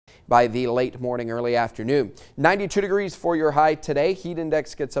by the late morning, early afternoon. 92 degrees for your high today. Heat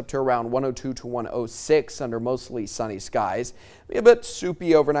index gets up to around 102 to 106 under mostly sunny skies. Be a bit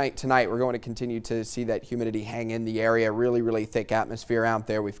soupy overnight tonight. We're going to continue to see that humidity hang in the area. Really thick atmosphere out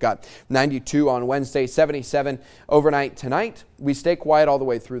there. We've got 92 on Wednesday, 77 overnight tonight. We stay quiet all the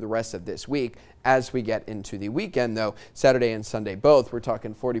way through the rest of this week. As we get into the weekend, though, Saturday and Sunday both, we're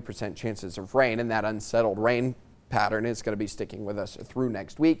talking 40% chances of rain, and that unsettled rain pattern is going to be sticking with us through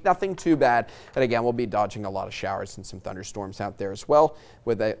next week. Nothing too bad. And again, we'll be dodging a lot of showers and some thunderstorms out there as well.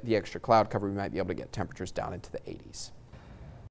 With the extra cloud cover, we might be able to get temperatures down into the 80s.